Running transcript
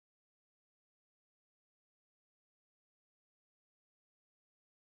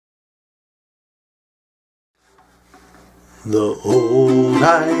The old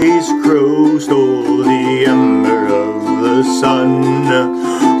ice crow stole the ember of the sun.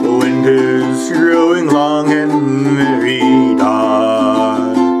 Winter's growing long and very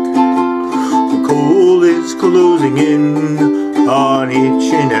dark. The cold is closing in on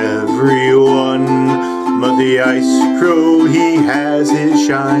each and every one, but the ice crow, he has his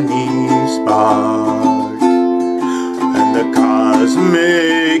shiny spark. And the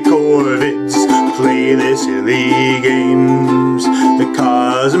Cosmic Corvids play their silly games. The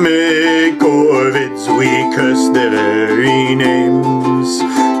Cosmic Corvids, we curse their very names,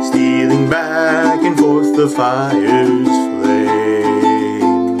 stealing back and forth the fire's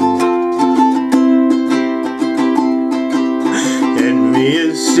flame.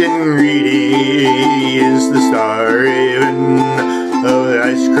 Envious and greedy is the star raven of the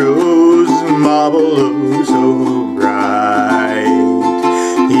ice crow's bauble, oh so bright.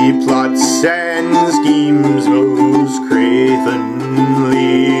 He plots and schemes most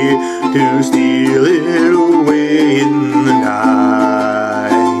cravenly to steal it away in the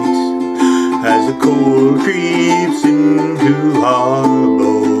night, as the cold creeps into our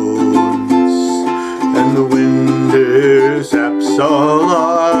bones and the winter saps all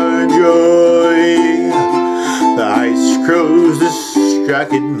our joy. The ice crow's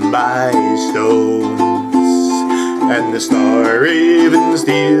distracted by stones, and the star raven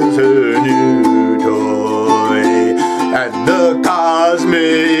steals her new toy. And the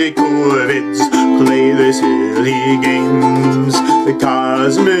Cosmic Corvids play their silly games. The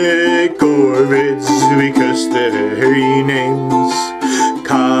Cosmic Corvids, we curse their very names.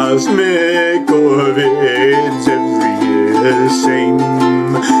 Cosmic Corvids, every year the same,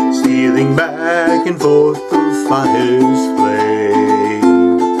 stealing back and forth the fire's flame.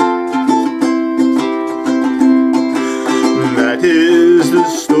 That is the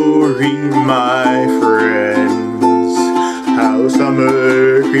story, my friends, how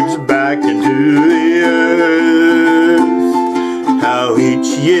summer creeps back into the earth, how each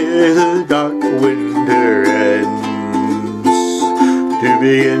year the dark winter ends to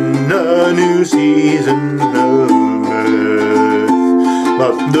begin a new season of mirth.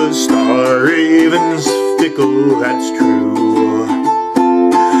 But the star raven's fickle, that's true,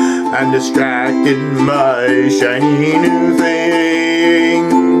 and distracted by shiny new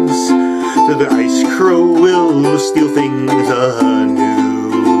things, so the ice crow will steal things anew.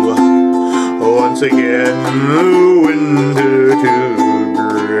 Once again the winter to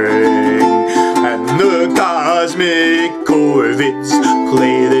bring, and the Cosmic Corvids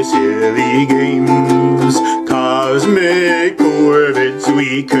play their silly games. Cosmic Corvids,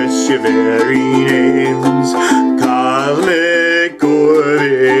 we curse your very names. Cosmic